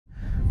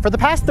For the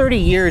past 30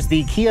 years,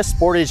 the Kia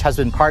Sportage has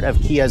been part of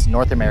Kia's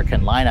North American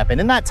lineup. And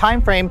in that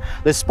time frame,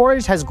 the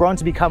Sportage has grown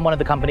to become one of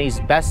the company's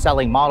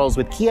best-selling models,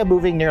 with Kia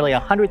moving nearly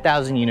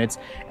 100,000 units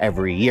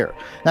every year.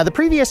 Now, the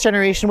previous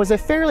generation was a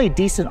fairly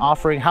decent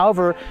offering.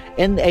 However,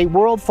 in a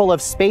world full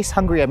of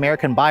space-hungry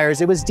American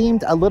buyers, it was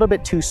deemed a little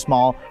bit too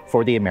small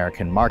for the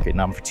American market.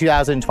 Now, for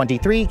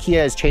 2023,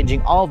 Kia is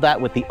changing all of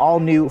that with the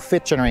all-new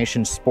 5th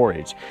generation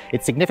Sportage.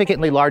 It's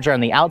significantly larger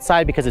on the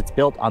outside because it's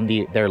built on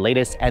their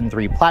latest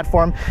N3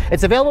 platform.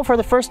 It's available for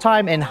the first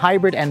time in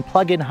hybrid and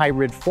plug-in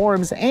hybrid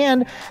forms,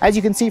 and as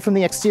you can see from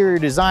the exterior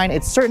design,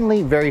 it's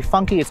certainly very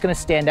funky. It's going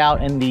to stand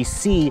out in the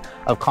sea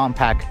of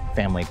compact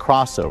family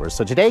crossovers.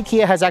 So today,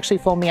 Kia has actually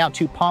flown me out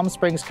to Palm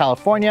Springs,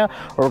 California,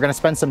 where we're going to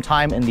spend some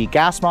time in the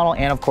gas model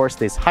and, of course,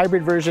 this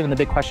hybrid version. And the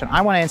big question I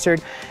want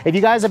answered: if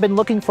you guys have been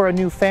looking for a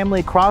new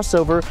family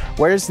crossover,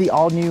 where does the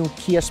all-new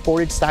Kia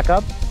Sportage stack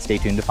up? Stay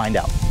tuned to find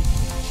out.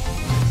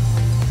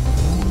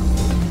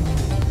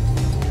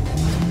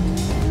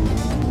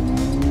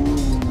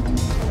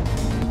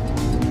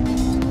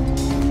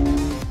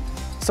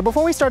 So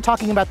before we start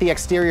talking about the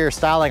exterior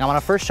styling, I want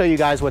to first show you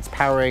guys what's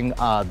powering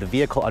the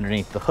vehicle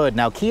underneath the hood.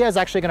 Now, Kia is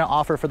actually going to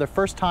offer for the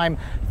first time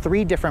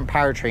 3 different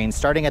powertrains,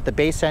 starting at the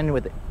base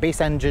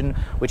engine,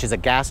 which is a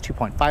gas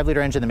 2.5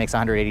 liter engine that makes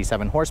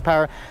 187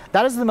 horsepower.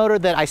 That is the motor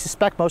that I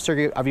suspect most of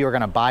you are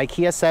going to buy.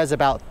 Kia says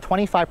about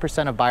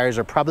 25% of buyers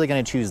are probably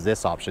going to choose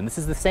this option. This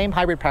is the same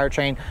hybrid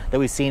powertrain that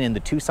we've seen in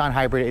the Tucson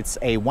hybrid. It's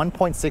a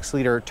 1.6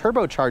 liter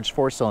turbocharged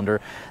 4-cylinder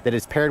that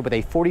is paired with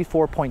a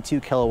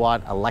 44.2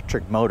 kilowatt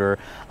electric motor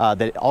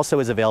that also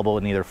is available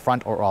in either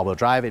front or all-wheel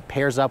drive. It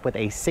pairs up with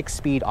a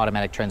 6-speed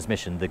automatic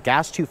transmission. The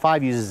gas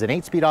 2.5 uses an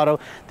 8-speed auto.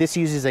 This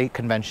uses a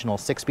conventional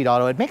 6-speed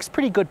auto. It makes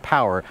pretty good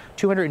power,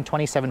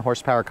 227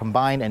 horsepower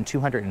combined and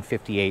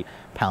 258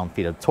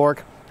 pound-feet of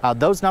torque.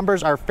 Those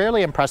numbers are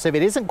fairly impressive.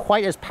 It isn't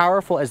quite as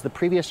powerful as the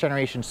previous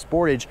generation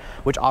Sportage,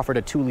 which offered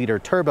a 2-liter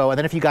turbo. And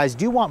then if you guys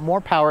do want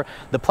more power,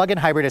 the plug-in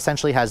hybrid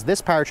essentially has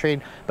this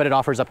powertrain, but it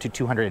offers up to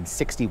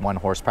 261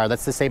 horsepower.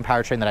 That's the same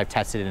powertrain that I've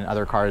tested in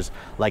other cars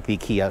like the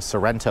Kia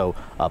Sorento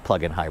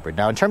plug-in hybrid.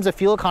 Now, in terms of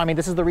fuel economy,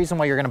 this is the reason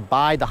why you're going to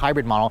buy the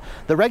hybrid model.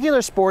 The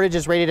regular Sportage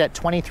is rated at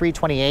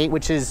 23-28,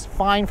 which is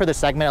fine for the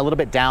segment, a little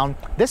bit down.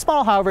 This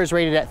model, however, is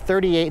rated at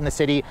 38 in the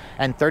city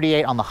and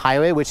 38 on the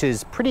highway, which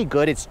is pretty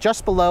good. It's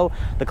just below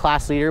the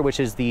class leader, which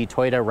is the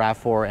Toyota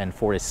RAV4 and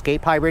Ford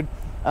Escape hybrid.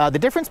 The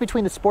difference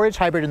between the Sportage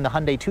hybrid and the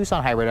Hyundai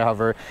Tucson hybrid,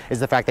 however, is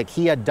the fact that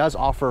Kia does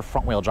offer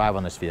front-wheel drive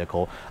on this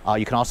vehicle.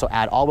 You can also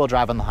add all-wheel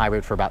drive on the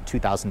hybrid for about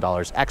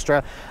 $2,000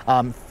 extra.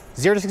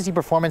 0 to 60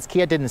 performance,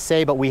 Kia didn't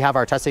say, but we have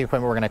our testing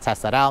equipment. We're going to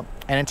test that out.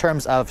 And in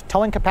terms of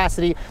towing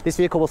capacity, this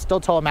vehicle will still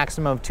tow a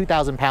maximum of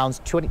 2,000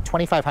 pounds,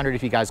 2,500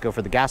 if you guys go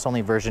for the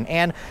gas-only version.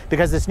 And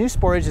because this new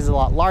Sportage is a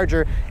lot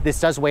larger, this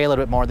does weigh a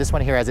little bit more. This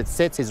one here, as it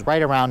sits, is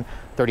right around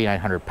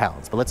 3,900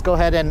 pounds. But let's go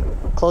ahead and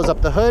close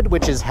up the hood,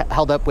 which is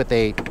held up with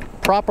a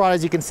prop rod,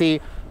 as you can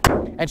see,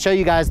 and show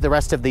you guys the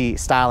rest of the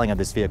styling of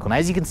this vehicle. Now,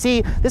 as you can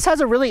see, this has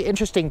a really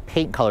interesting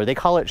paint color. They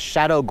call it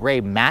shadow gray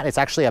matte. It's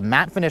actually a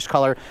matte finish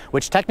color,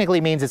 which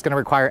technically means it's going to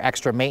require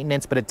extra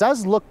maintenance, but it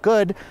does look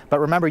good. But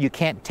remember, you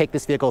can't take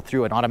this vehicle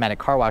through an automatic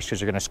car wash because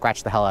you're going to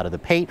scratch the hell out of the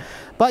paint.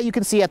 But you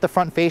can see at the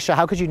front fascia,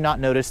 how could you not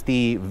notice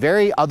the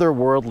very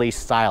otherworldly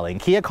styling?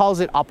 Kia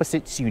calls it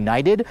opposites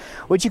united,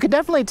 which you can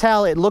definitely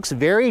tell it looks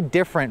very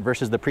different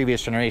versus the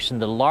previous generation.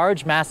 The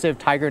large, massive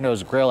tiger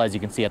nose grille, as you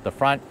can see at the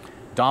front,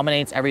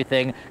 dominates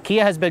everything.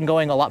 Kia has been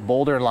going a lot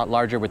bolder and a lot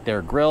larger with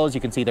their grills.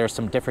 You can see there's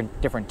some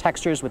different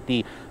textures with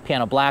the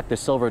piano black, the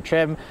silver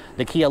trim,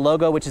 the Kia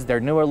logo, which is their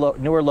newer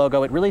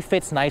logo. It really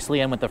fits nicely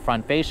in with the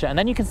front fascia. And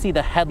then you can see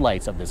the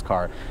headlights of this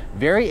car.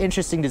 Very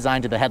interesting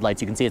design to the headlights.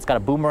 You can see it's got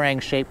a boomerang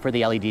shape for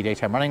the LED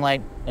daytime running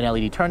light and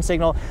LED turn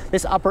signal.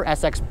 This upper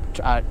SX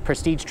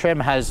Prestige trim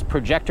has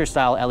projector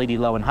style LED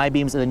low and high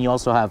beams, and then you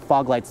also have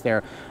fog lights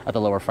there at the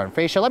lower front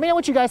fascia. Let me know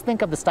what you guys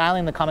think of the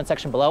styling in the comment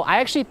section below. I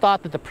actually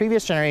thought that the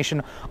previous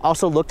generation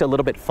also looked a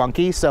little bit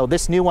funky, so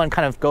this new one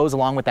kind of goes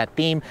along with that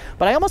theme.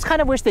 But I almost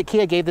kind of wish that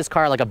Kia gave this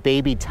car like a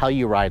baby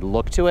Telluride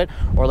look to it,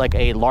 or like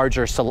a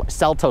larger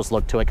Seltos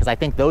look to it, because I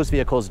think those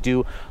vehicles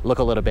do look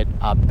a little bit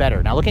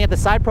better. Now, looking at the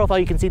side profile,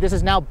 you can see this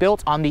is now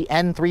built on the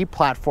N3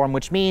 platform,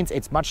 which means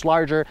it's much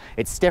larger,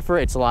 it's stiffer,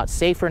 it's a lot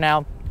safer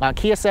now.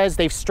 Kia says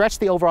they've stretched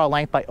the overall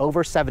length by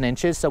over 7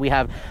 inches, so we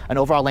have an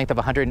overall length of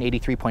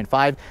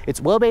 183.5. Its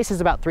wheelbase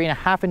is about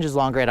 3.5 inches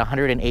longer at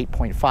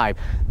 108.5.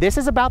 This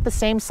is about the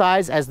same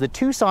size as the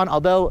Tucson,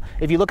 although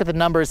if you look at the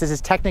numbers, this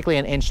is technically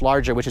an inch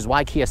larger, which is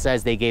why Kia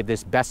says they gave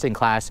this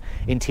best-in-class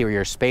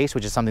interior space,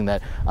 which is something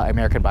that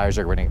American buyers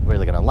are really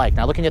going to like.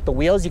 Now, looking at the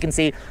wheels, you can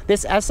see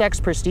this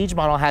SX Prestige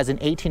model has an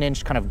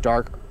 18-inch kind of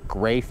dark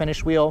gray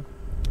finish wheel.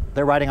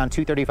 They're riding on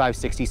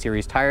 235/60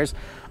 series tires.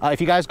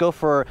 If you guys go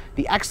for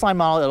the X-Line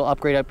model, it'll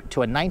upgrade up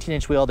to a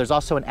 19-inch wheel. There's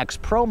also an X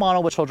Pro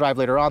model, which we'll drive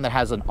later on, that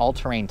has an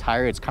all-terrain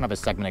tire. It's kind of a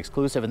segment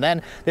exclusive. And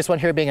then this one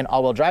here being an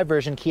all-wheel drive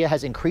version, Kia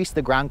has increased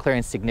the ground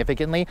clearance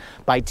significantly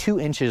by 2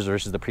 inches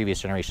versus the previous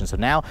generation. So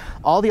now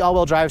all the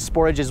all-wheel drive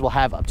Sportages will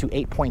have up to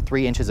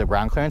 8.3 inches of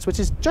ground clearance, which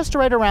is just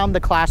right around the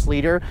class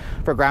leader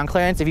for ground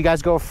clearance. If you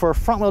guys go for a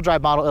front-wheel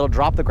drive model, it'll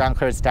drop the ground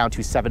clearance down to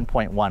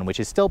 7.1, which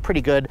is still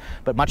pretty good,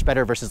 but much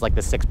better versus like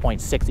the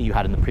 6.6 that you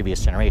had in the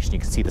previous generation. You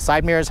can see the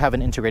side mirrors have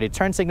an integrated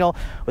turn signal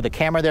with a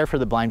camera there for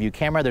the blind view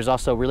camera. There's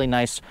also really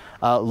nice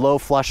low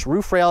flush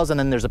roof rails, and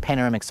then there's a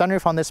panoramic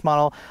sunroof on this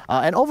model.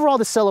 And overall,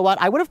 the silhouette,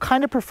 I would have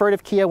kind of preferred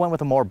if Kia went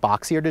with a more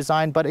boxier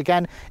design, but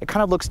again, it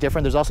kind of looks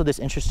different. There's also this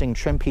interesting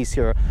trim piece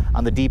here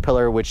on the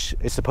D-pillar, which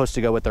is supposed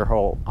to go with their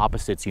whole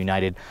opposites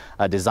united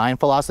design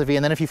philosophy.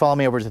 And then if you follow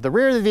me over to the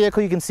rear of the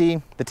vehicle, you can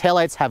see the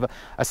taillights have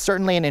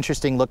certainly an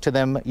interesting look to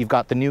them. You've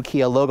got the new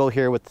Kia logo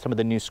here with some of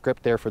the new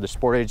script there for the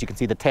Sportage. You can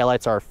see the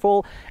taillights are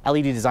full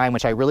LED design,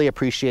 which I really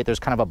appreciate. There's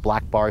kind of a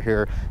black bar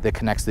here that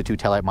connects the two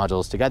taillight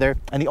modules together.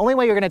 And the only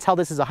way you're going to tell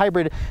this is a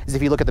hybrid is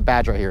if you look at the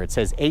badge right here. It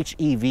says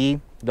HEV.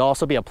 There'll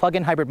also be a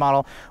plug-in hybrid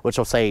model, which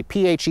will say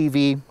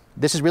PHEV.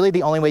 This is really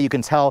the only way you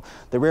can tell.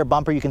 The rear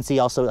bumper, you can see,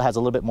 also has a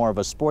little bit more of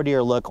a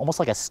sportier look, almost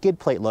like a skid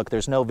plate look.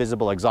 There's no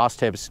visible exhaust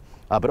tips.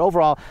 But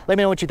overall, let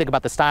me know what you think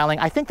about the styling.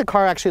 I think the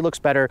car actually looks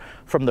better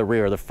from the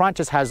rear. The front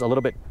just has a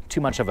little bit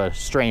too much of a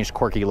strange,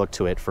 quirky look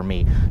to it for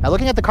me. Now,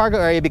 looking at the cargo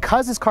area,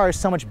 because this car is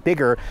so much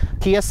bigger,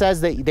 Kia says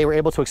that they were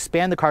able to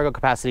expand the cargo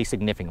capacity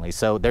significantly.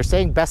 So they're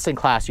saying best in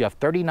class, you have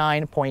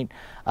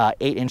 39.8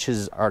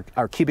 inches or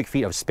cubic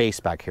feet of space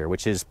back here,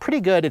 which is pretty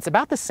good. It's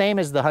about the same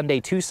as the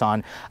Hyundai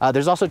Tucson.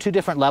 There's also 2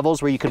 different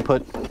levels where you can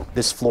put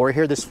this floor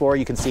here. This floor,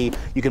 you can see,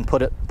 you can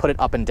put it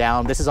up and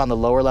down. This is on the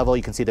lower level.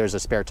 You can see there's a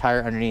spare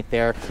tire underneath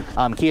there.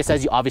 Kia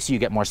says obviously you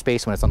get more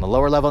space when it's on the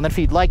lower level. And then if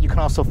you'd like, you can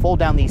also fold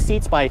down these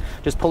seats by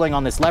just pulling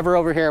on this lever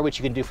over here, which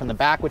you can do from the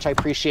back, which I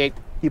appreciate.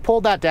 You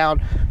pull that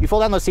down, you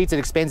fold down those seats, it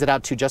expands it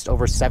out to just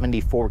over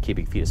 74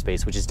 cubic feet of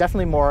space, which is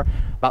definitely more,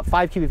 about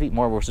 5 cubic feet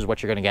more versus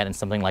what you're going to get in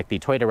something like the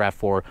Toyota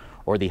RAV4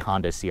 or the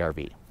Honda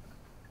CR-V.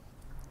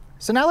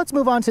 So now let's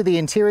move on to the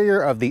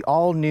interior of the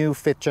all-new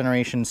 5th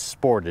generation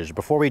Sportage.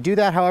 Before we do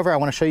that, however, I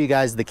want to show you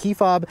guys the key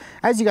fob.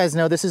 As you guys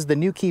know, this is the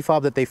new key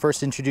fob that they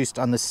first introduced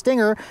on the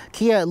Stinger.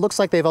 Kia, it looks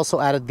like they've also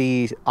added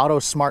the Auto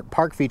Smart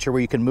Park feature where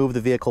you can move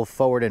the vehicle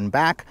forward and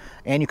back,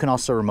 and you can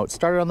also remote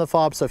start it on the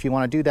fob. So if you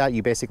want to do that,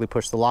 you basically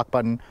push the lock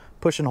button,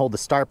 push and hold the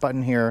start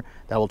button here.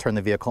 That will turn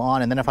the vehicle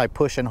on. And then if I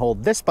push and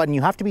hold this button,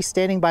 you have to be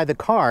standing by the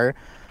car,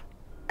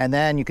 and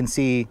then you can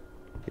see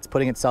it's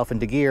putting itself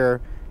into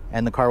gear,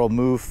 and the car will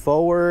move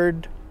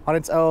forward on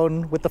its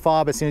own with the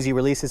fob. As soon as you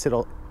release it,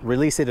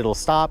 it'll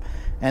stop.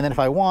 And then if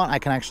I want, I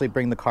can actually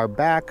bring the car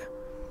back,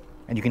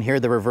 and you can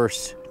hear the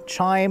reverse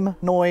chime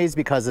noise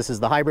because this is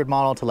the hybrid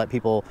model to let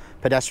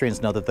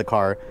pedestrians know that the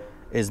car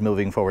is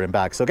moving forward and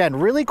back. So again,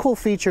 really cool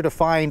feature to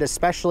find,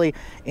 especially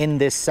in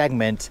this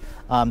segment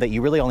that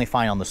you really only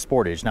find on the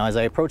Sportage. Now, as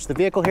I approach the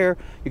vehicle here,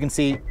 you can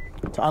see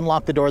to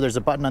unlock the door, there's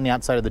a button on the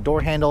outside of the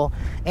door handle,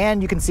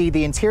 and you can see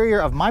the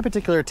interior of my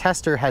particular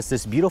tester has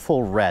this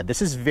beautiful red.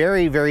 This is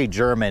very, very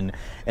German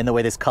in the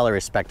way this color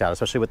is spec'd out,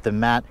 especially with the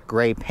matte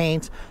gray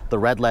paint, the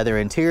red leather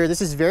interior.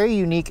 This is very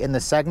unique in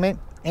the segment.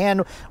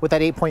 And with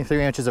that 8.3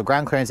 inches of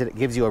ground clearance, it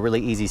gives you a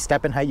really easy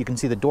step in height. You can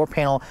see the door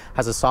panel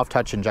has a soft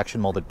touch injection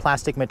molded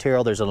plastic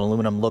material. There's an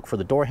aluminum look for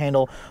the door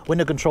handle.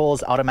 Window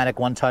controls, automatic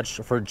one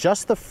touch for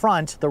just the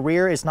front. The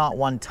rear is not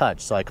one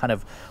touch, so I kind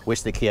of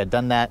wish the Kia had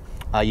done that.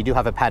 You do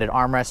have a padded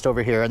armrest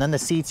over here. And then the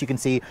seats, you can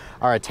see,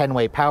 are a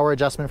 10-way power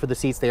adjustment for the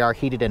seats. They are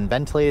heated and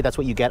ventilated. That's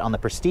what you get on the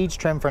Prestige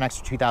trim for an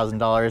extra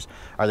 $2,000,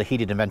 are the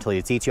heated and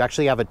ventilated seats. You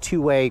actually have a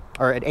 2-way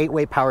or an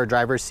 8-way power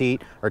driver's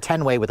seat, or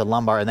 10-way with a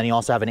lumbar, and then you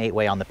also have an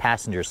 8-way on the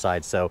passenger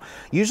side. So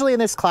usually in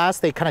this class,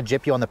 they kind of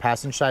jip you on the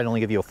passenger side and only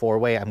give you a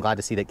 4-way. I'm glad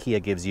to see that Kia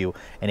gives you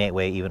an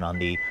 8-way even on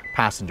the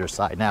passenger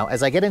side. Now,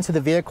 as I get into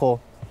the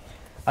vehicle,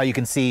 you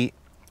can see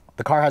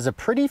the car has a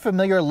pretty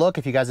familiar look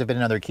if you guys have been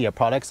in other Kia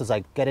products. As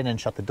I get in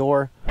and shut the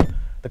door,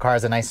 the car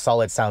has a nice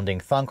solid sounding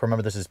thunk.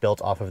 Remember, this is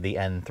built off of the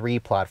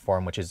N3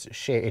 platform, which is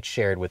it's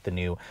shared with the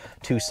new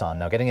Tucson.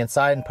 Now, getting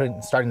inside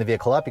and starting the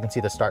vehicle up, you can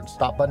see the start and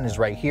stop button is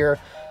right here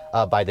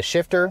by the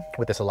shifter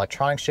with this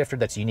electronic shifter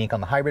that's unique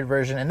on the hybrid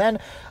version. And then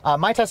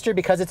my tester,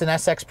 because it's an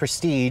SX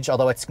Prestige,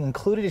 although it's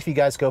included if you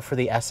guys go for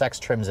the SX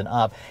trims and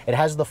up, it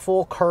has the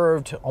full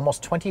curved,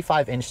 almost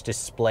 25-inch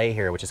display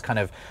here, which is kind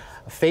of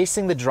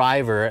facing the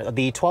driver.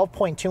 The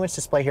 12.2-inch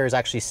display here is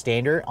actually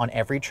standard on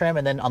every trim,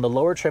 and then on the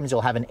lower trims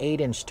you'll have an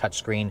 8-inch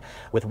touchscreen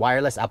with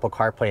wireless Apple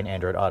CarPlay and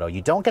Android Auto.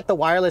 You don't get the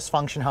wireless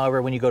function,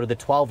 however, when you go to the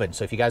 12-inch.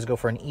 So if you guys go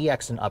for an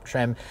EX and up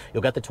trim,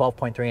 you'll get the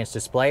 12.3-inch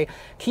display.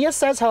 Kia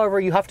says, however,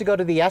 you have to go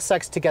to the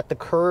SX to get the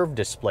curved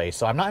display.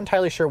 So I'm not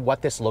entirely sure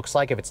what this looks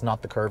like if it's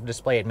not the curved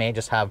display. It may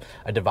just have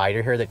a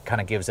divider here that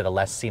kind of gives it a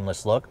less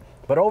seamless look.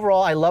 But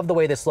overall, I love the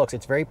way this looks.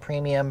 It's very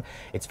premium,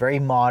 it's very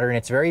modern,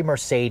 it's very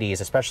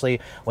Mercedes, especially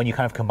when you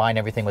kind of combine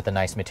everything with the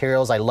nice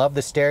materials. I love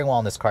the steering wheel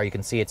on this car. You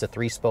can see it's a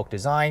 3-spoke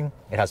design.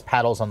 It has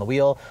paddles on the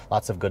wheel,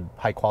 lots of good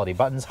high quality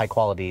buttons, high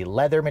quality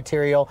leather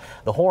material.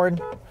 The horn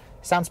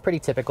sounds pretty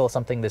typical,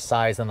 something this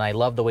size, and I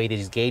love the way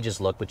these gauges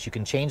look, which you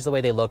can change the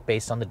way they look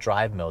based on the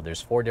drive mode.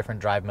 There's 4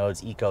 different drive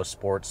modes: Eco,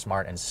 Sport,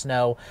 Smart, and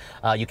Snow.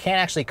 You can't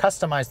actually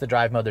customize the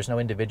drive mode. There's no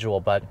individual,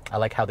 but I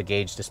like how the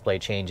gauge display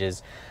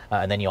changes.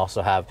 And then you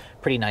also have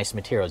pretty nice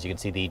materials. You can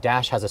see the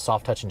dash has a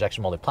soft touch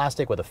injection molded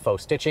plastic with a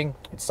faux stitching.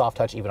 It's soft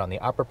touch even on the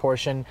upper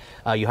portion.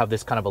 You have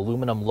this kind of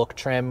aluminum look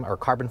trim, or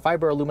carbon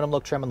fiber aluminum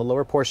look trim on the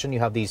lower portion. You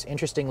have these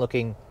interesting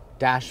looking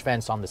dash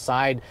vents on the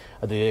side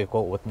of the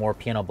vehicle with more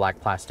piano black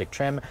plastic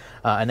trim.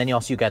 And then you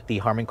also get the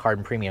Harman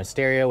Kardon premium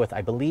stereo with,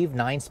 I believe,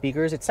 9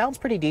 speakers. It sounds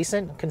pretty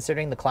decent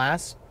considering the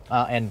class.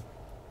 And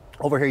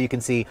over here you can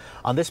see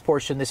on this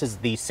portion, this is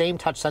the same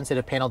touch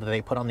sensitive panel that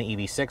they put on the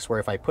EV6, where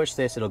if I push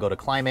this, it'll go to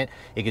climate.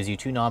 It gives you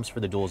 2 knobs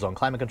for the dual zone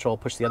climate control.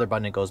 Push the other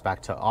button, it goes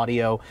back to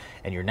audio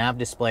and your nav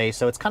display.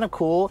 So it's kind of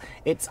cool.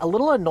 It's a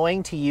little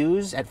annoying to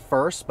use at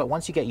first, but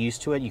once you get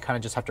used to it, you kind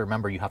of just have to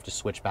remember you have to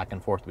switch back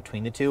and forth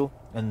between the two.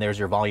 And there's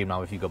your volume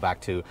knob if you go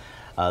back to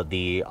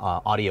the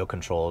audio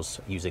controls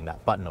using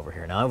that button over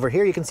here. Now over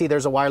here you can see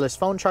there's a wireless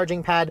phone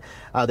charging pad.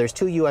 There's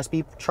 2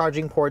 USB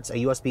charging ports, a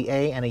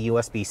USB-A and a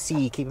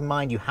USB-C. Keep in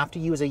mind you have to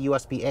use a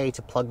USB-A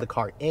to plug the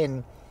car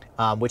in,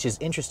 which is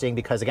interesting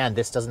because, again,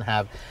 this doesn't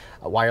have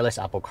a wireless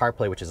Apple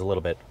CarPlay, which is a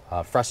little bit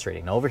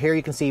frustrating. Now over here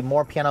you can see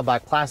more piano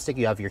black plastic.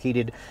 You have your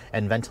heated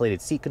and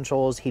ventilated seat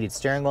controls, heated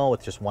steering wheel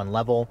with just 1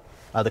 level.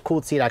 The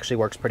cooled seat actually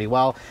works pretty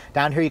well.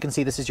 Down here you can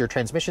see this is your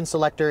transmission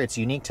selector. It's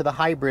unique to the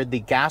hybrid. The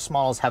gas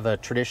models have a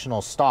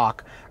traditional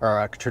stock,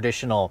 or a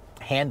traditional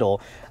handle.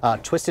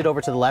 Twisted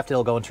over to the left,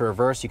 it'll go into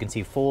reverse. You can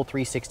see full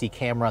 360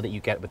 camera that you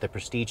get with the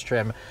Prestige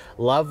trim.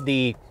 Love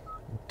the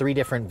 3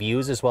 different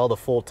views as well, the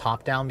full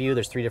top-down view.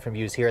 There's 3 different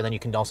views here, and then you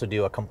can also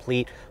do a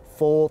complete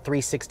full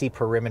 360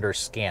 perimeter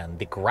scan.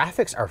 The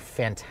graphics are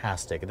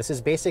fantastic. This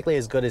is basically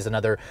as good as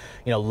another,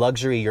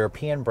 luxury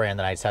European brand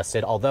that I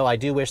tested, although I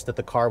do wish that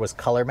the car was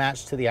color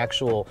matched to the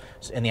actual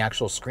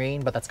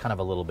screen, but that's kind of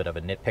a little bit of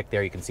a nitpick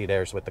there. You can see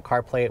there's with the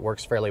CarPlay, it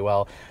works fairly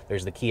well.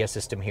 There's the Kia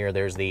system here.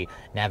 There's the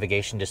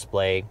navigation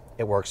display.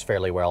 It works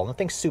fairly well.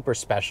 Nothing super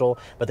special,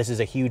 but this is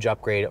a huge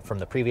upgrade from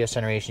the previous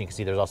generation. You can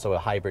see there's also a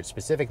hybrid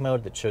specific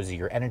mode that shows you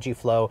your energy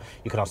flow.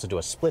 You can also do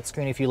a split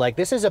screen if you like.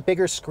 This is a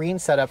bigger screen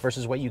setup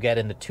versus what you get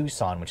in the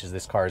Tucson, which is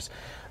this car's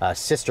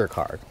sister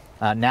car.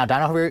 Now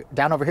down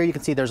over here you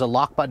can see there's a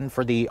lock button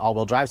for the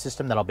all-wheel drive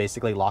system that'll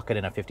basically lock it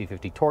in a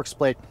 50-50 torque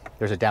split.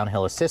 There's a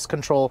downhill assist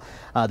control.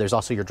 There's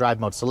also your drive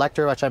mode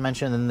selector, which I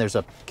mentioned, and then there's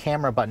a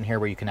camera button here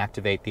where you can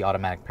activate the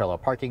automatic parallel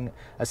parking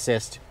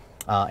assist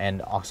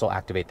and also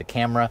activate the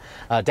camera.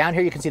 Down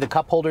here you can see the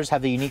cup holders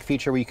have the unique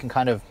feature where you can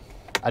kind of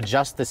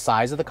adjust the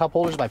size of the cup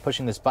holders by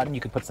pushing this button.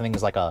 You could put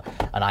things like an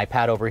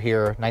iPad over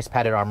here, nice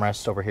padded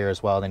armrest over here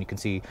as well. Then you can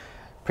see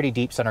pretty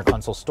deep center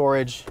console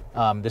storage.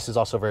 This is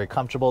also very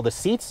comfortable. The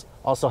seats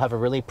also have a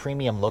really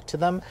premium look to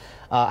them.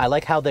 I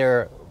like how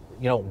they're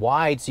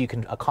wide, so you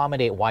can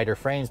accommodate wider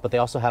frames, but they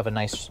also have a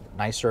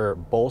nicer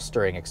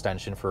bolstering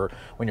extension for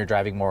when you're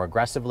driving more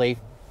aggressively.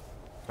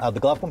 The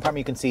glove compartment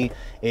you can see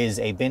is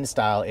a bin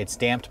style. It's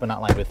damped but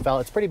not lined with felt.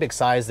 It's pretty big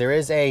size. There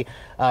is a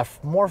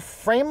more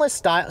frameless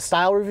style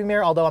rearview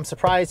mirror, although I'm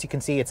surprised. You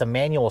can see it's a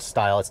manual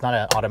style. It's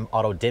not an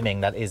auto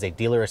dimming. That is a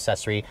dealer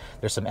accessory.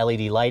 There's some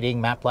LED lighting,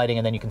 map lighting,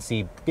 and then you can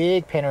see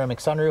big panoramic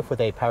sunroof with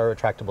a power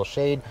retractable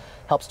shade.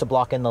 Helps to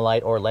block in the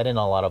light or let in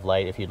a lot of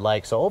light if you'd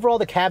like. So overall,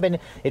 the cabin,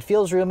 it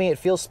feels roomy, it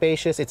feels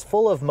spacious. It's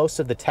full of most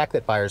of the tech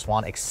that buyers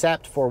want,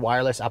 except for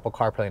wireless Apple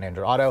CarPlay and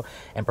Android Auto,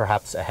 and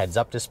perhaps a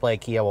heads-up display.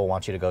 Kia will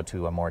want you to go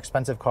to a more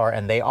expensive car,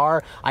 and they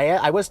are.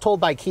 I was told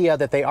by Kia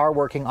that they are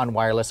working on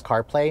wireless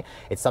CarPlay.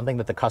 It's something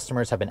that the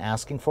customers have been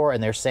asking for,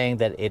 and they're saying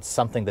that it's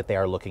something that they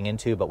are looking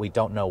into, but we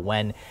don't know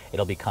when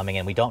it'll be coming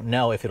in. We don't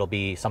know if it'll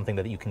be something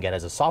that you can get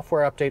as a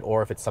software update,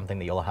 or if it's something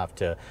that you'll have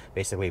to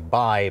basically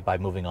buy by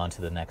moving on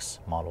to the next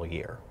model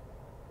year.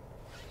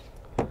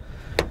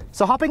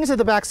 So hopping into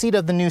the back seat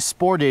of the new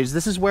Sportage,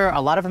 this is where a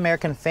lot of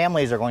American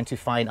families are going to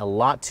find a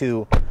lot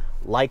to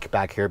like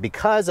back here.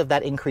 Because of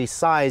that increased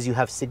size, you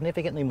have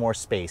significantly more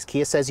space.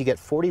 Kia says you get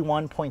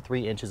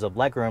 41.3 inches of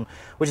legroom,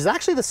 which is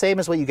actually the same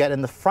as what you get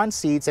in the front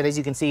seats. And as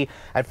you can see,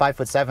 at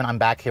 5'7", I'm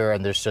back here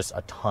and there's just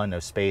a ton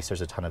of space. There's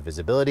a ton of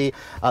visibility.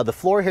 The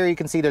floor here, you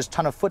can see there's a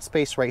ton of foot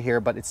space right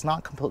here, but it's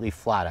not completely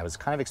flat. I was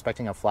kind of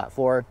expecting a flat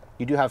floor.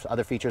 You do have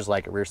other features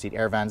like rear seat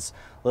air vents,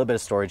 a little bit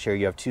of storage here.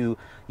 You have 2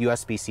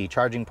 USB-C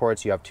charging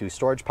ports. You have 2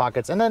 storage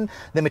pockets. And then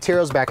the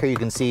materials back here, you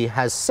can see,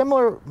 has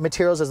similar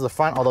materials as the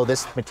front, although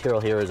this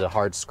material here is a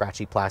hard,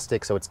 scratchy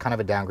plastic, so it's kind of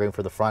a downgrade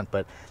for the front,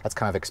 but that's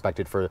kind of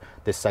expected for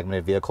this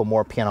segmented vehicle.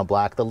 More piano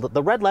black.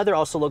 The red leather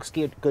also looks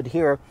good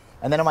here.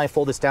 And then when I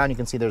fold this down, you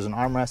can see there's an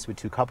armrest with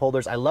 2 cup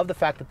holders. I love the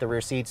fact that the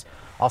rear seats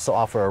also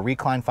offer a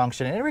recline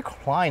function, and it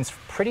reclines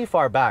pretty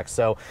far back.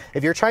 So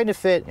if you're trying to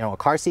fit, a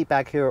car seat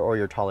back here or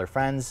your taller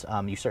friends,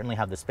 you certainly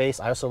have the space.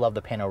 I also love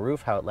the pano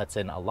roof, how it lets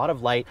in a lot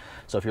of light.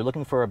 So if you're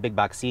looking for a big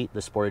back seat, the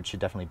Sportage should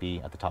definitely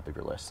be at the top of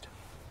your list.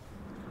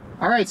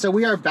 All right, so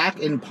we are back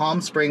in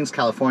Palm Springs,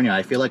 California.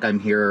 I feel like I'm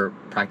here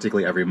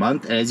practically every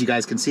month. And as you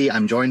guys can see,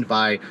 I'm joined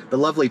by the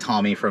lovely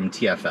Tommy from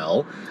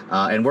TFL.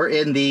 And we're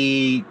in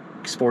the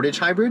Sportage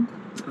hybrid.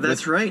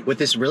 That's right. With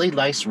this really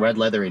nice red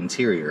leather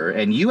interior.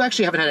 And you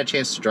actually haven't had a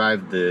chance to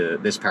drive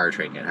this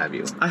powertrain yet, have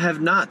you? I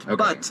have not, okay.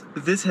 But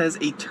this has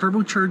a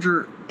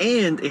turbocharger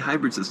and a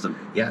hybrid system.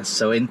 Yes,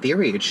 so in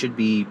theory, it should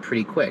be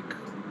pretty quick.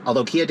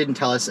 Although Kia didn't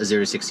tell us a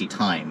 0 to 60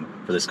 time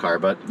for this car,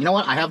 but you know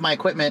what? I have my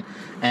equipment,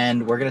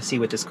 and we're gonna see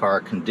what this car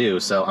can do.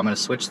 So I'm gonna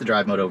switch the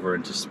drive mode over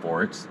into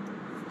Sport,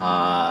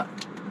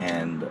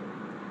 and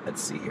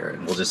let's see here,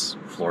 and we'll just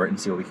floor it and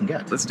see what we can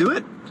get. Let's do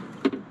it.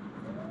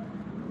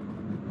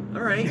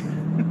 All right.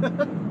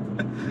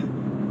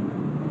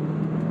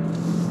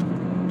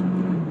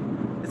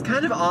 It's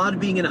kind of odd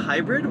being in a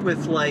hybrid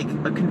with like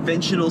a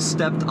conventional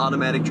stepped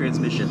automatic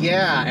transmission.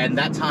 Yeah, and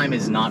that time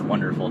is not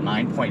wonderful,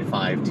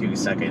 9.52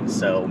 seconds.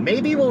 So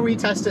maybe we'll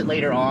retest it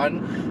later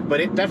on, but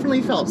it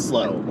definitely felt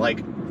slow. Like,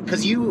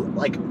 because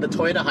the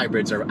Toyota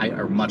hybrids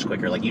are much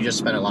quicker. Like, you just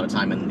spent a lot of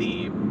time in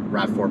the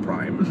RAV4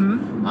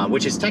 Prime,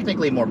 which is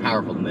technically more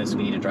powerful than this.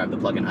 We need to drive the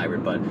plug-in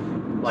hybrid, but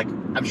like,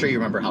 I'm sure you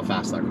remember how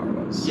fast that car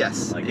was.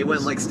 Yes, like, it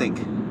went like stink.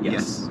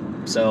 Yes.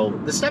 So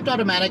the stepped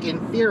automatic, in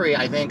theory,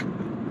 I think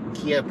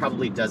Kia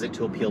probably does it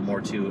to appeal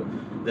more to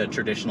the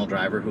traditional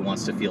driver who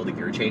wants to feel the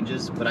gear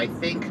changes, but I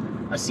think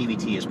a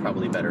CVT is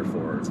probably better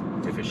for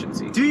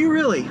efficiency. Do you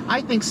really?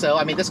 I think so.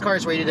 I mean, this car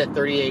is rated at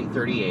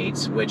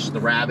 3838, which the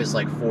RAV is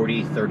like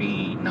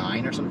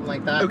 4039 or something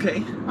like that.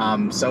 Okay.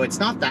 So it's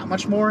not that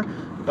much more,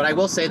 but I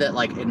will say that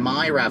like in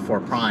my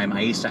RAV4 Prime,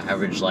 I used to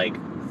average like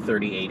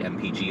 38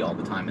 mpg all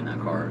the time in that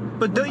car.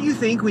 But don't you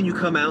think when you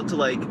come out to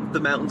like the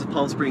mountains of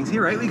Palm Springs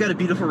here, right? We got a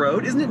beautiful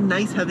road. Isn't it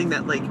nice having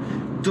that like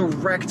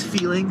direct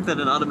feeling that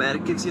an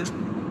automatic gives you?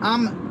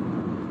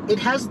 It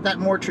has that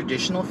more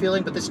traditional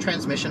feeling, but this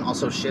transmission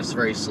also shifts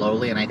very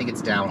slowly, and I think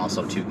it's down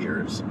also 2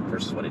 gears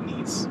versus what it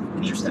needs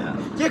to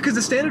have. Yeah, because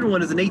the standard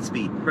one is an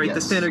 8-speed, right? Yes.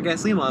 The standard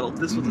gasoline model.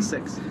 This was a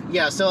 6.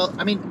 Yeah, so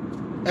I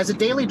mean, as a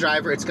daily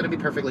driver, it's going to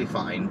be perfectly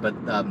fine, but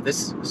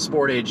this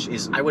Sportage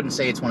is, I wouldn't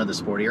say it's one of the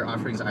sportier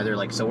offerings either.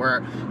 Like, so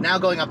we're now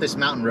going up this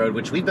mountain road,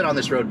 which we've been on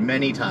this road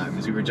many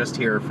times. We were just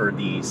here for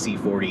the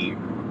C40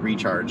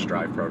 recharge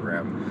drive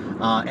program.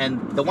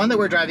 And the one that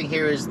we're driving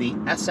here is the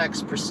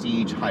SX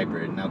Prestige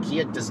Hybrid. Now,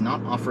 Kia does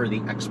not offer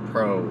the X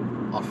Pro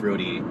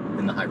off-roady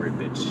in the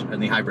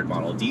hybrid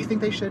model. Do you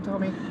think they should,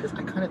 Tommy? Because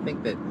I kind of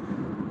think that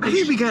I think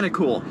it'd be kind of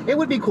cool. It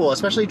would be cool,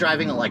 especially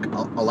driving like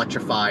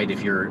electrified.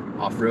 If you're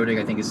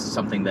off-roading, I think is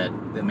something that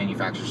the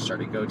manufacturers are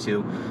starting to go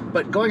to.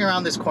 But going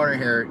around this corner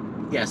here,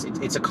 yes,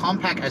 it's a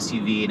compact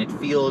SUV and it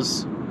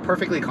feels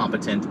perfectly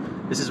competent.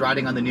 This is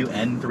riding on the new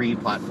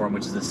N3 platform,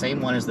 which is the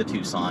same one as the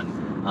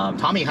Tucson.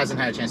 Tommy hasn't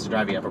had a chance to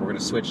drive it yet, but we're going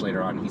to switch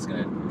later on. He's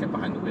going to get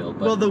behind the wheel.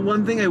 But... Well, the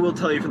one thing I will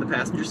tell you from the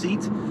passenger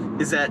seat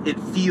is that it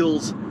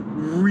feels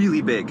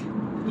really big.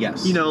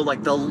 Yes. You know,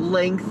 like the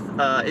length,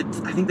 I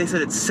think they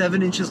said it's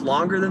 7 inches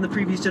longer than the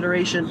previous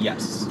generation.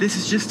 Yes. This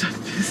is just a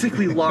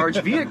physically large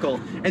vehicle.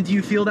 And do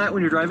you feel that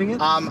when you're driving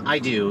it? I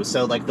do.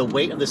 So like the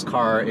weight of this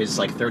car is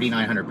like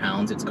 3,900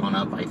 pounds. It's gone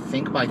up, I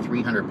think, by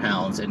 300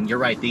 pounds. And you're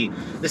right, the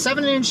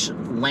 7-inch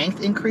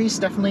length increase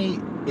definitely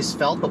is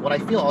felt, but what I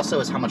feel also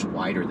is how much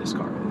wider this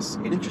car is.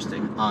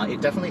 Interesting.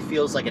 It definitely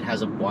feels like it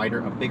has a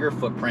bigger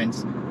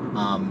footprint.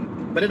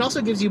 But it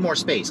also gives you more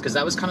space, because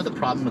that was kind of the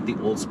problem with the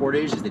old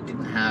Sportage, is it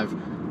didn't have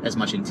as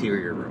much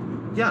interior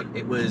room. Yeah. Like,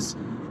 it was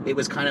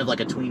kind of like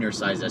a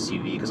tweener-sized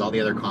SUV, because all the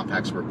other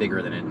compacts were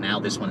bigger than it. Now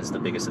this one is the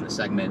biggest in the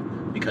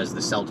segment, because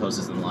the Seltos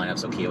is in the lineup,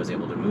 so Kia was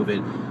able to move it.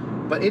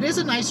 But it is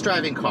a nice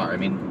driving car. I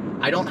mean,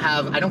 I don't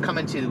come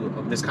into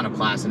this kind of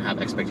class and have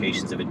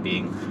expectations of it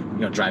being,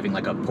 driving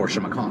like a Porsche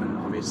Macan,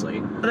 obviously.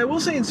 And I will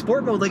say in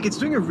sport mode, like, it's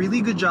doing a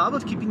really good job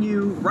of keeping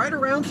you right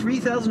around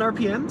 3,000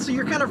 RPM. So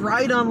you're kind of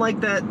right on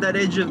like that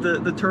edge of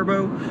the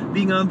turbo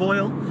being on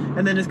boil.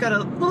 And then it's got a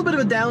little bit of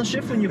a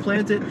downshift when you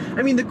plant it.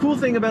 I mean, the cool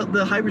thing about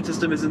the hybrid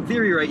system is, in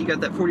theory, right, you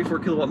got that 44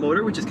 kilowatt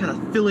motor, which is kind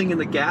of filling in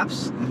the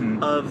gaps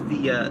of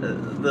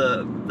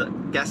the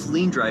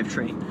gasoline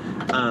drivetrain.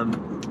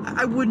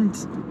 I wouldn't,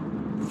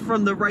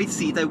 from the right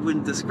seat, I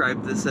wouldn't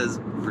describe this as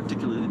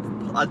particularly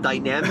a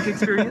dynamic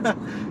experience,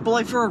 but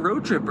like for a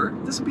road tripper,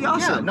 this would be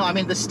awesome. Yeah, no, I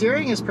mean, the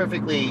steering is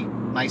perfectly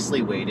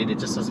nicely weighted. It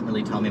just doesn't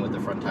really tell me what the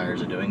front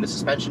tires are doing. The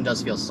suspension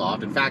does feel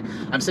soft. In fact,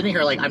 I'm sitting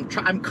here like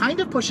I'm kind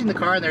of pushing the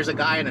car, and there's a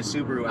guy in a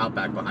Subaru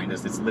Outback behind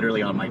us that's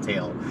literally on my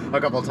tail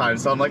a couple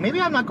times. So I'm like, maybe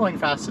I'm not going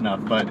fast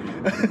enough, but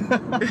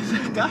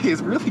that guy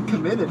is really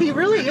committed. He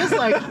really is,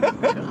 like,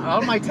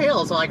 on my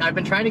tail. So like I've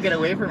been trying to get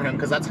away from him,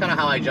 because that's kind of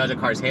how I judge a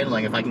car's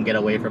handling, if I can get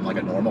away from like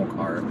a normal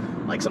car,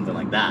 like something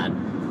like that.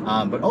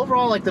 But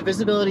overall, like, the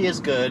visibility is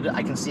good.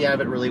 I can see out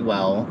of it really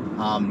well.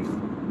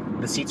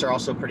 The seats are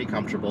also pretty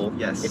comfortable.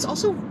 Yes. It's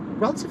also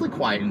relatively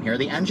quiet in here.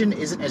 The engine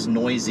isn't as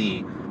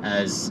noisy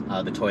as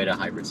the Toyota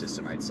hybrid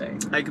system, I'd say.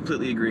 I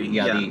completely agree.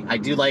 Yeah, I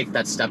do like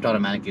that stepped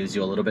automatic gives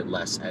you a little bit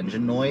less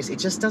engine noise. It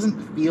just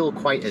doesn't feel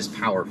quite as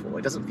powerful.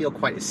 It doesn't feel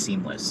quite as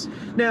seamless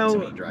to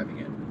me driving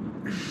it.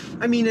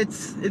 I mean,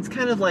 it's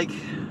kind of like,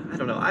 I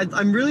don't know.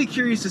 I'm really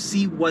curious to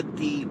see what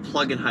the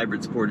plug-in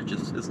hybrid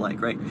Sportage is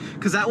like, right?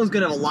 Because that one's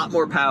going to have a lot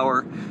more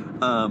power,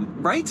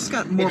 right? It's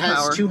got more power. It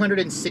has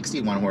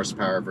 261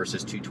 horsepower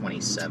versus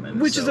 227.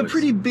 Which is a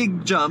pretty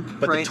big jump,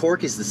 but right? the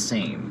torque is the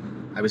same.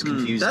 I was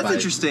confused That's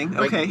interesting.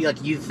 Okay.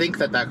 Like you'd think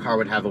that car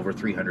would have over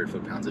 300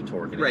 foot-pounds of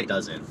torque, and it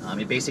doesn't.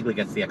 It basically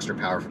gets the extra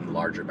power from the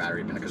larger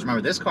battery pack. Because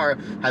remember, this car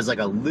has like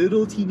a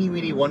little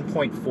teeny-weeny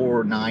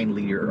 1.49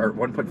 liter or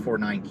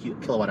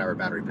 1.49 kilowatt-hour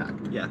battery pack.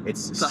 Yeah.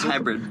 It's a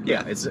hybrid.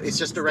 Yeah, it's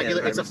just a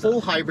regular. It's a full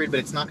hybrid, but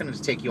it's not going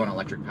to take you on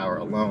electric power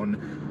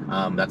alone.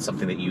 That's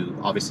something that you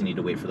obviously need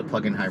to wait for the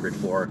plug-in hybrid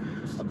for.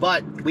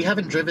 But we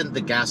haven't driven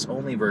the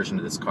gas-only version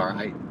of this car.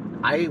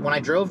 When I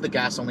drove the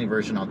gas-only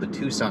version on the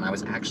Tucson, I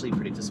was actually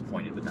pretty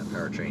disappointed with that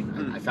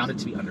powertrain. I found it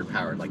to be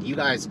underpowered. Like, you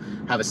guys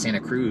have a Santa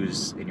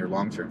Cruz in your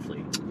long-term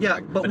fleet. Yeah,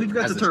 but we've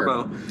got the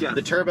turbo. Yeah.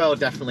 The turbo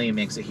definitely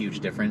makes a huge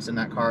difference in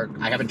that car.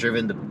 I haven't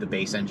driven the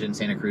base engine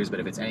Santa Cruz, but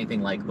if it's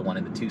anything like the one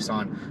in the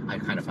Tucson, I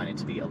kind of find it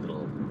to be a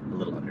little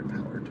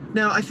underpowered.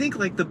 Now, I think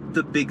like the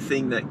big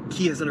thing that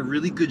Kia has done a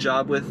really good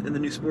job with in the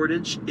new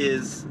Sportage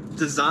is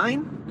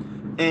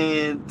design,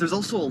 and there's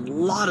also a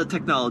lot of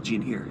technology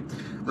in here.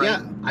 Right?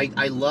 Yeah,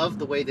 I love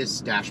the way this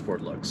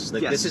dashboard looks.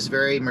 Like, this is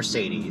very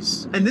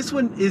Mercedes. And this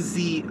one is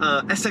the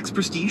SX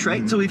Prestige,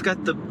 right? So we've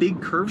got the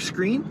big curved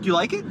screen. Do you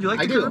like it? Do you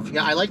like the curve?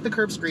 Yeah, I like the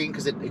curved screen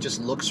because it just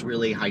looks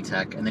really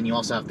high-tech. And then you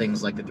also have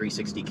things like the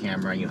 360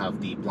 camera. You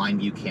have the blind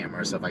view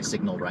camera, so if I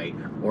signal right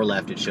or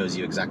left, it shows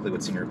you exactly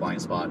what's in your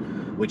blind spot,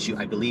 which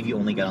I believe you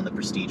only get on the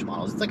Prestige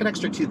models. It's like an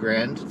extra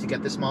 $2,000 to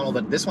get this model,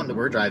 but this one that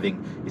we're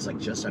driving is like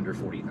just under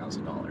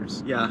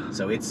 $40,000. Yeah.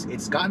 So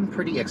it's gotten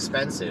pretty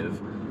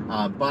expensive.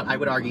 But I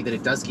would argue that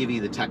it does give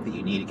you the tech that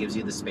you need. It gives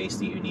you the space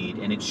that you need,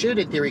 and it should,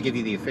 in theory, give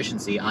you the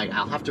efficiency.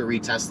 I'll have to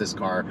retest this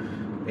car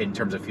in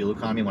terms of fuel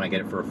economy when I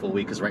get it for a full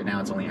week, because right now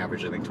it's only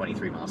averaging like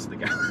 23 miles to the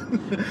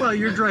gallon. Well,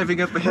 you're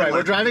driving up a hill. Right,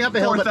 we're driving up a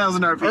hill.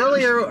 4,000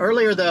 RPM.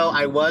 Earlier though,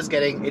 I was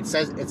getting. It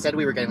said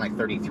we were getting like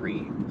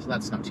 33, so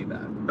that's not too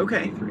bad.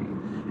 Okay.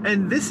 33.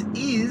 And this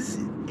is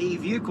a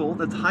vehicle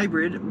that's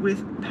hybrid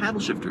with paddle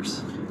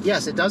shifters.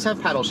 Yes, it does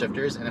have paddle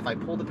shifters, and if I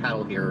pull the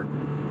paddle here,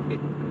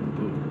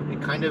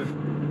 it kind of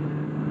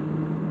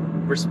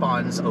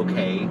responds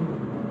okay,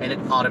 and it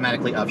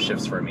automatically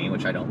upshifts for me,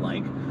 which I don't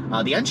like.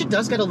 The engine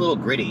does get a little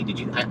gritty.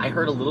 I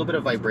heard a little bit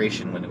of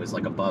vibration when it was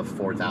like above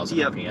 4,000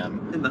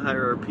 RPM. In the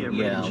higher RPM range.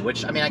 Yeah,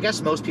 which, I mean, I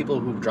guess most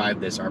people who drive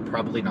this are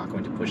probably not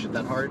going to push it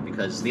that hard,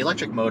 because the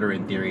electric motor,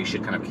 in theory,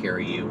 should kind of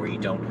carry you where you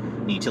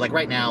don't need to. Like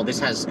right now, this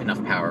has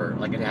enough power,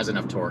 like it has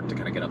enough torque to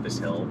kind of get up this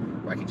hill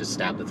where I can just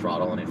stab the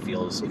throttle and it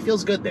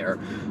feels good there.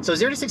 So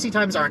 0 to 60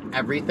 times aren't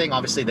everything.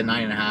 Obviously, the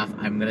 9.5,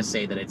 I'm going to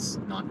say that it's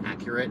not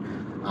accurate.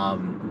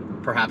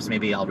 Perhaps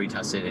maybe I'll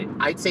retest it.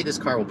 I'd say this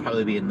car will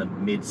probably be in the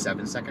mid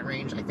 7-second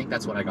range. I think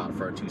that's what I got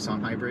for a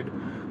Tucson hybrid,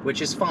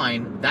 which is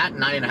fine. That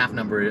 9.5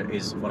 number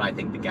is what I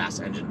think the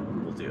gas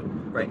engine will do.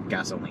 Right.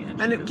 Gas only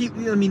engine.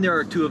 And I mean, there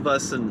are two of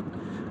us, and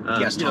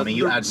yes, Tommy,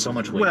 you add so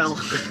much weight. Well,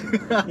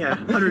 yeah,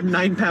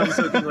 109 pounds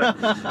soaking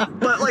wet.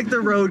 But like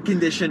the road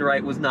condition,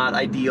 right, was not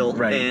ideal.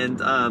 Right. And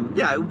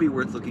yeah, it would be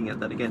worth looking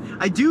at that again.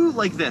 I do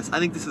like this. I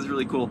think this is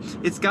really cool.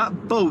 It's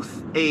got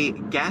both a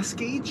gas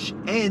gauge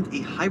and a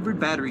hybrid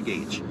battery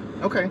gauge.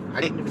 Okay, I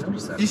didn't even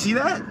notice that. Do you see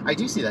that? I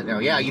do see that now.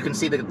 Yeah, you can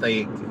see that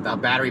the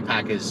battery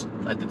pack is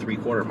at the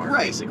 3/4 mark,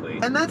 right, basically.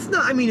 And that's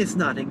not, I mean, it's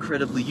not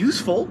incredibly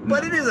useful,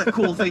 but it is a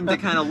cool thing to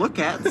kind of look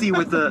at, see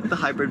what the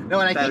hybrid No,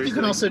 and I think you can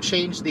doing. also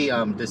change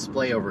the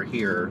display over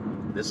here,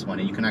 this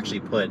one, and you can actually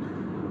put,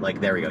 like,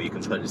 there we go, you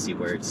can put it to see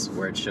where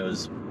it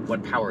shows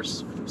what power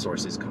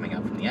source is coming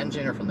out from the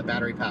engine or from the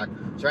battery pack.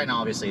 So right now,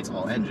 obviously, it's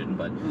all engine,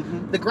 but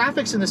the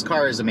graphics in this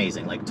car is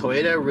amazing. Like,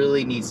 Toyota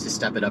really needs to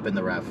step it up in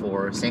the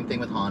RAV4. Same thing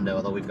with Honda,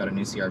 although we've got a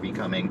new CR-V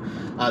coming.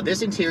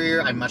 This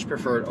interior, I much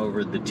prefer it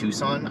over the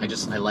Tucson.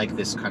 I like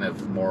this kind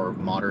of more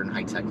modern,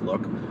 high-tech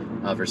look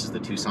versus the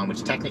Tucson,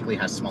 which technically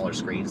has smaller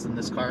screens than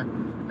this car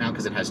now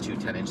because it has two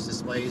 10-inch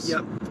displays.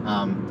 Yep.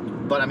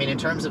 But, I mean, in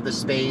terms of the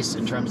space,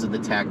 in terms of the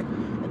tech,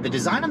 the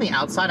design on the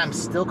outside, I'm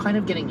still kind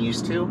of getting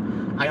used to.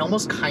 I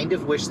almost kind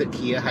of wish that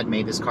Kia had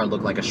made this car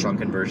look like a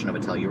shrunken version of a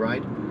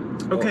Telluride.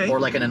 Okay. Or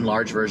like an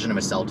enlarged version of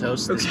a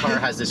Seltos. This car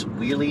has this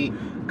really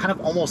kind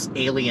of almost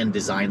alien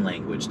design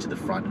language to the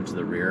front and to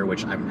the rear,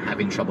 which I'm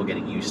having trouble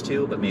getting used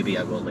to, but maybe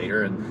I will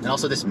later. And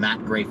also this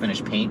matte gray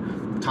finish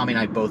paint. Tommy and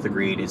I both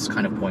agreed is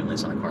kind of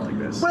pointless on a car like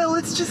this. Well,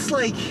 it's just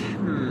like,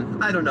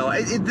 I don't know.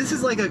 This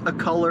is like a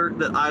color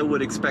that I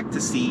would expect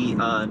to see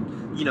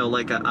on, you know,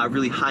 like a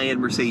really high-end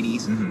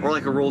Mercedes or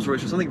like a Rolls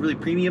Royce or something really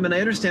premium. And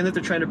I understand that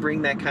they're trying to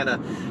bring that kind of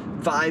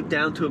vibe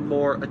down to a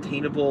more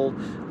attainable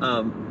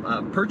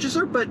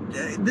purchaser, but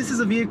this is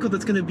a vehicle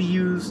that's going to be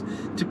used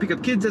to pick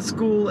up kids at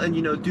school and,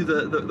 you know, do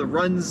the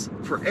runs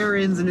for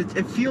errands, and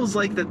it feels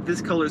like that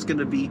this color is going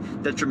to be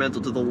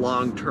detrimental to the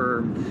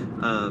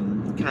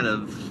long-term kind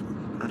of,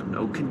 I don't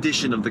know,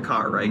 condition of the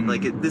car, right?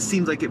 Like this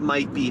seems like it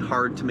might be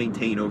hard to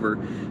maintain over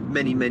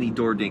many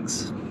door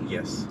dings.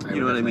 Yes, you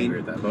know what I mean?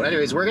 Agree with that. But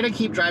anyways, we're gonna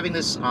keep driving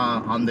this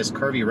on this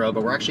curvy road,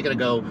 but we're actually gonna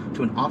go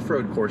to an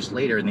off-road course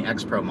later in the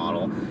X Pro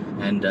model,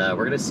 and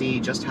we're gonna see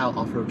just how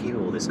off-road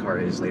capable this car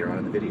is later on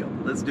in the video.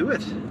 Let's do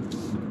it.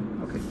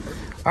 Okay.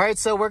 All right,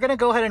 so we're gonna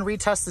go ahead and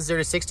retest the 0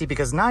 to 60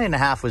 because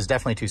 9.5 was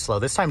definitely too slow.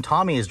 This time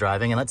Tommy is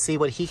driving, and let's see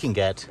what he can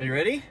get. Are you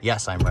ready?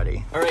 Yes, I'm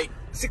ready. All right,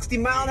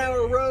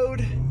 60-mile-an-hour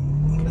road.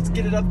 Let's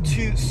get it up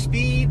to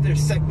speed.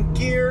 There's second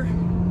gear.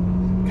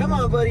 Come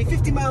on, buddy.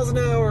 50 miles an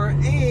hour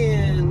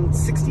and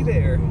 60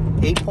 there.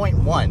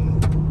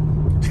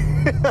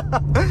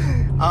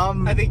 8.1.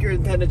 I think your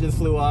antenna just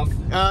flew off.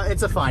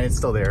 It's fine. It's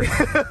still there.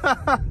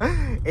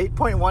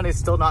 8.1 is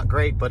still not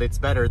great, but it's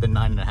better than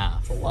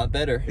 9.5. A lot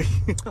better.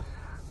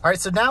 All right,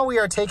 so now we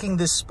are taking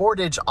this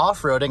Sportage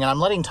off-roading, and I'm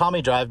letting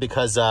Tommy drive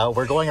because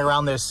we're going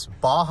around this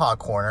Baja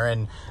corner,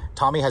 and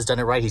Tommy has done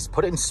it right. He's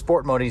put it in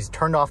sport mode, and he's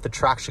turned off the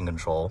traction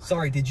control.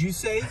 Sorry, did you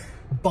say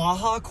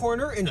Baja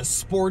corner in a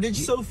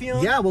Sportage,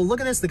 Sophion? Yeah, well, look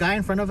at this. The guy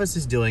in front of us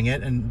is doing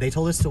it, and they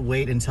told us to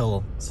wait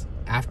until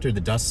after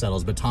the dust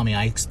settles. But Tommy,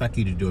 I expect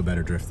you to do a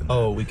better drift than that.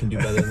 Oh, we can do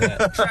better than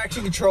that.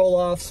 Traction control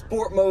off,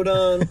 sport mode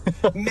on,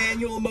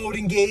 manual mode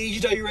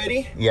engaged. Are you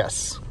ready?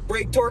 Yes.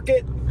 Brake torque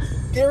it.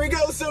 Here we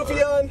go,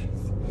 Sophion.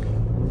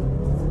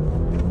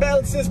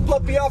 Bounce this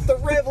puppy off the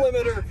rev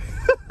limiter.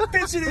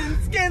 Pitch it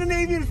in,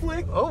 Scandinavian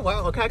flick. Oh,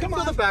 wow. Okay, I can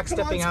feel the back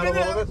stepping out a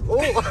little bit.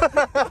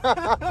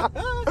 Oh.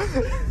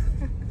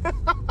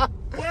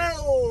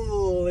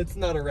 Well, it's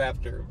not a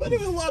Raptor, but it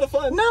was a lot of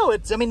fun. No, I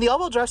mean, the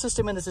all-wheel drive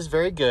system in this is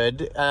very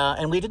good,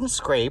 and we didn't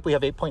scrape. We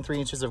have 8.3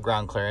 inches of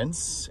ground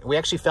clearance. We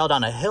actually fell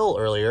down a hill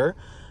earlier.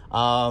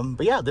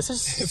 But yeah, this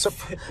is...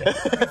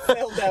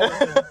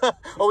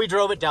 Oh, we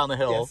drove it down the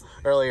hill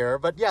earlier.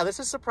 But yeah, this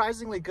is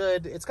surprisingly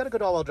good. It's got a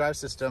good all-wheel drive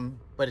system,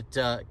 but it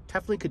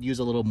definitely could use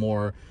a little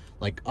more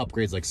like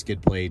upgrades like skid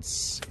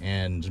plates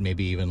and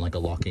maybe even like a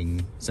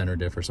locking center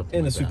diff or something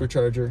and like a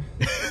supercharger.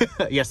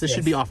 Yes, this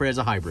should be offered as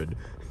a hybrid.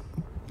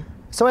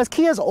 So as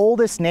Kia's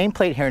oldest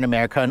nameplate here in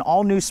America, an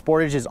all-new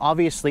Sportage is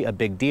obviously a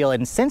big deal,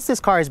 and since this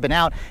car has been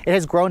out, it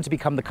has grown to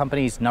become the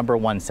company's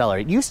 #1 seller.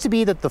 It used to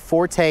be that the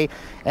Forte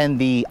and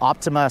the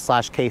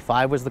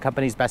Optima/K5 was the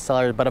company's best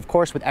seller, but of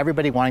course with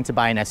everybody wanting to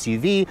buy an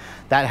SUV,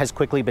 that has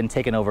quickly been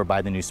taken over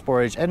by the new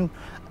Sportage, and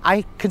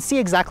I can see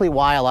exactly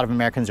why a lot of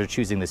Americans are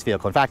choosing this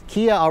vehicle. In fact,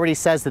 Kia already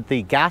says that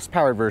the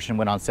gas-powered version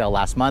went on sale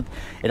last month.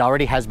 It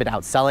already has been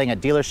outselling at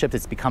dealerships.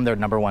 It's become their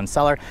 #1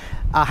 seller.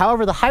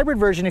 However, the hybrid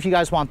version, if you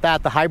guys want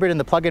that, the hybrid and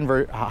the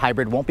plug-in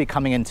hybrid won't be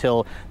coming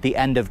until the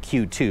end of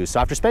Q2.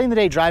 So after spending the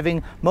day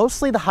driving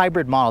mostly the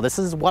hybrid model, this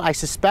is what I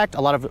suspect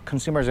a lot of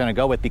consumers are going to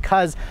go with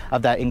because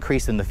of that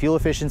increase in the fuel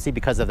efficiency,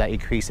 because of that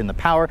increase in the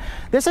power.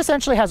 This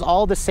essentially has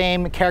all the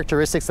same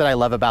characteristics that I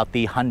love about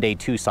the Hyundai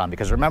Tucson,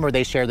 because remember,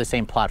 they share the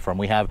same platform.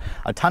 We have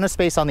a ton of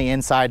space on the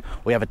inside,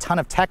 we have a ton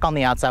of tech on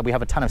the outside, we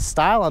have a ton of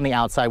style on the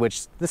outside,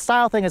 which the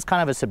style thing is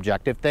kind of a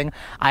subjective thing.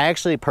 I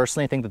actually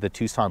personally think that the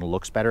Tucson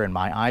looks better in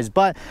my eyes,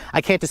 but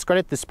I can't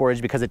discredit the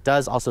Sportage because it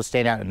does also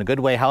stand out in a good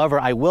way. However,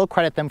 I will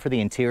credit them for the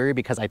interior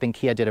because I think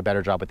Kia did a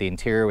better job with the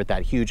interior, with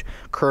that huge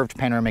curved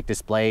panoramic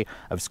display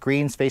of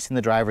screens facing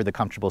the driver, the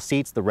comfortable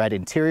seats, the red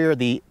interior,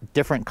 the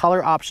different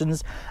color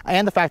options,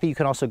 and the fact that you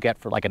can also get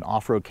for like an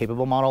off-road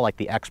capable model like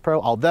the X Pro.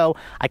 Although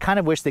I kind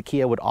of wish that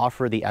Kia would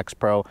offer the X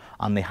Pro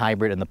on the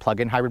hybrid and the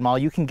plug-in hybrid model.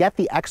 You can get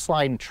the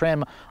X-Line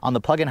trim on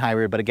the plug-in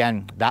hybrid, but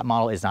again, that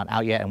model is not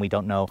out yet and we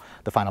don't know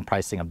the final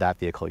pricing of that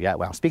vehicle yet.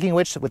 Well, speaking of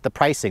which, with the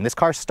pricing, this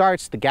car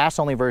starts the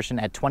gas-only version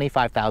at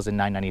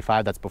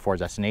 $25,995. That's before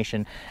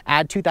destination.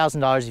 Add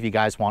 $2,000 if you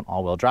guys want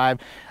all-wheel drive.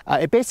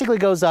 It basically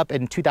goes up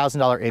in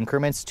 $2,000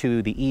 increments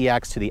to the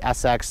EX, to the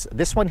SX.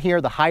 This one here,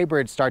 the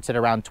hybrid, starts at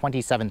around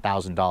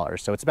 $27,000.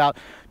 So it's about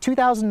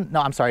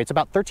it's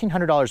about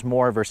 $1,300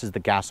 more versus the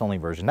gas-only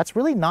version. That's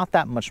really not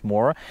that much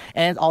more,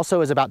 and it also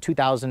is about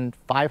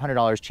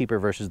 $2,500 cheaper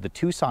versus the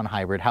Tucson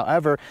hybrid.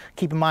 However,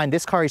 keep in mind,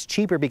 this car is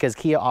cheaper because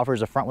Kia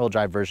offers a front-wheel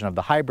drive version of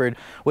the hybrid,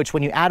 which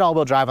when you add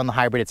all-wheel drive on the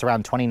hybrid, it's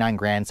around 29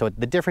 grand, so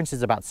the difference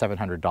is about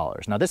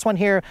 $700. Now this one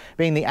here,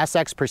 being the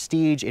SX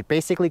Prestige, it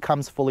basically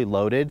comes fully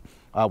loaded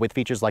with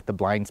features like the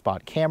blind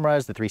spot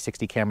cameras, the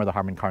 360 camera, the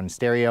Harman Kardon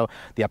stereo,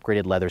 the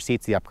upgraded leather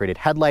seats, the upgraded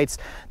headlights.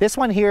 This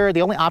one here,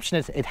 the only option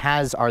it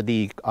has are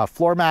the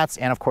floor mats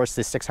and of course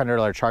this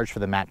 $600 charge for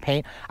the matte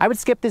paint. I would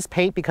skip this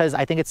paint because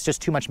I think it's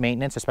just too much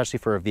maintenance, especially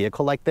for a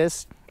vehicle like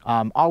this.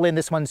 All in,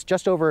 this one's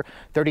just over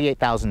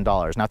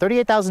 $38,000. Now,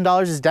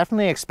 $38,000 is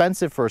definitely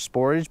expensive for a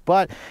Sportage,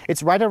 but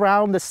it's right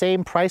around the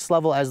same price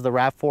level as the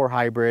RAV4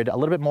 hybrid, a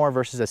little bit more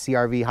versus a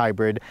CR-V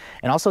hybrid,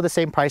 and also the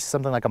same price as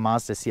something like a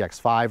Mazda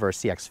CX-5 or a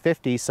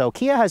CX-50. So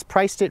Kia has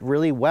priced it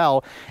really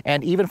well,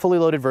 and even fully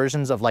loaded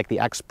versions of like the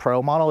X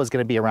Pro model is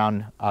going to be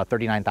around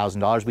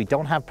 $39,000. We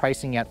don't have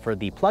pricing yet for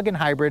the plug-in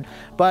hybrid,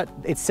 but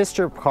its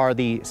sister car,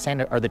 the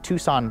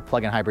Tucson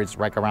plug-in hybrid, is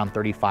right around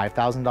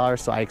 $35,000.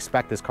 So I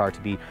expect this car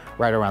to be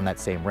right around that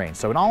same range.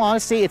 So in all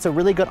honesty, it's a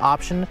really good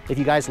option. If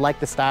you guys like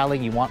the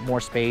styling, you want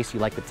more space, you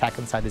like the tech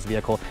inside this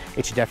vehicle,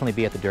 it should definitely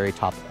be at the very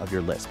top of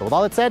your list. But with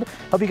all that said,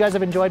 hope you guys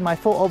have enjoyed my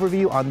full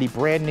overview on the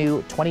brand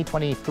new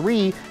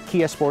 2023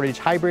 Kia Sportage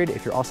Hybrid.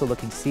 If you're also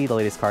looking to see the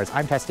latest cars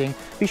I'm testing,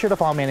 be sure to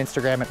follow me on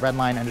Instagram at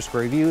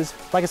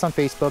redline_reviews, like us on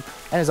Facebook,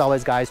 and as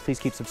always guys, please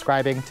keep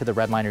subscribing to the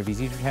Redline Reviews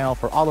YouTube channel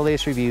for all the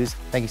latest reviews.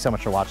 Thank you so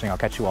much for watching. I'll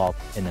catch you all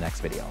in the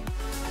next video.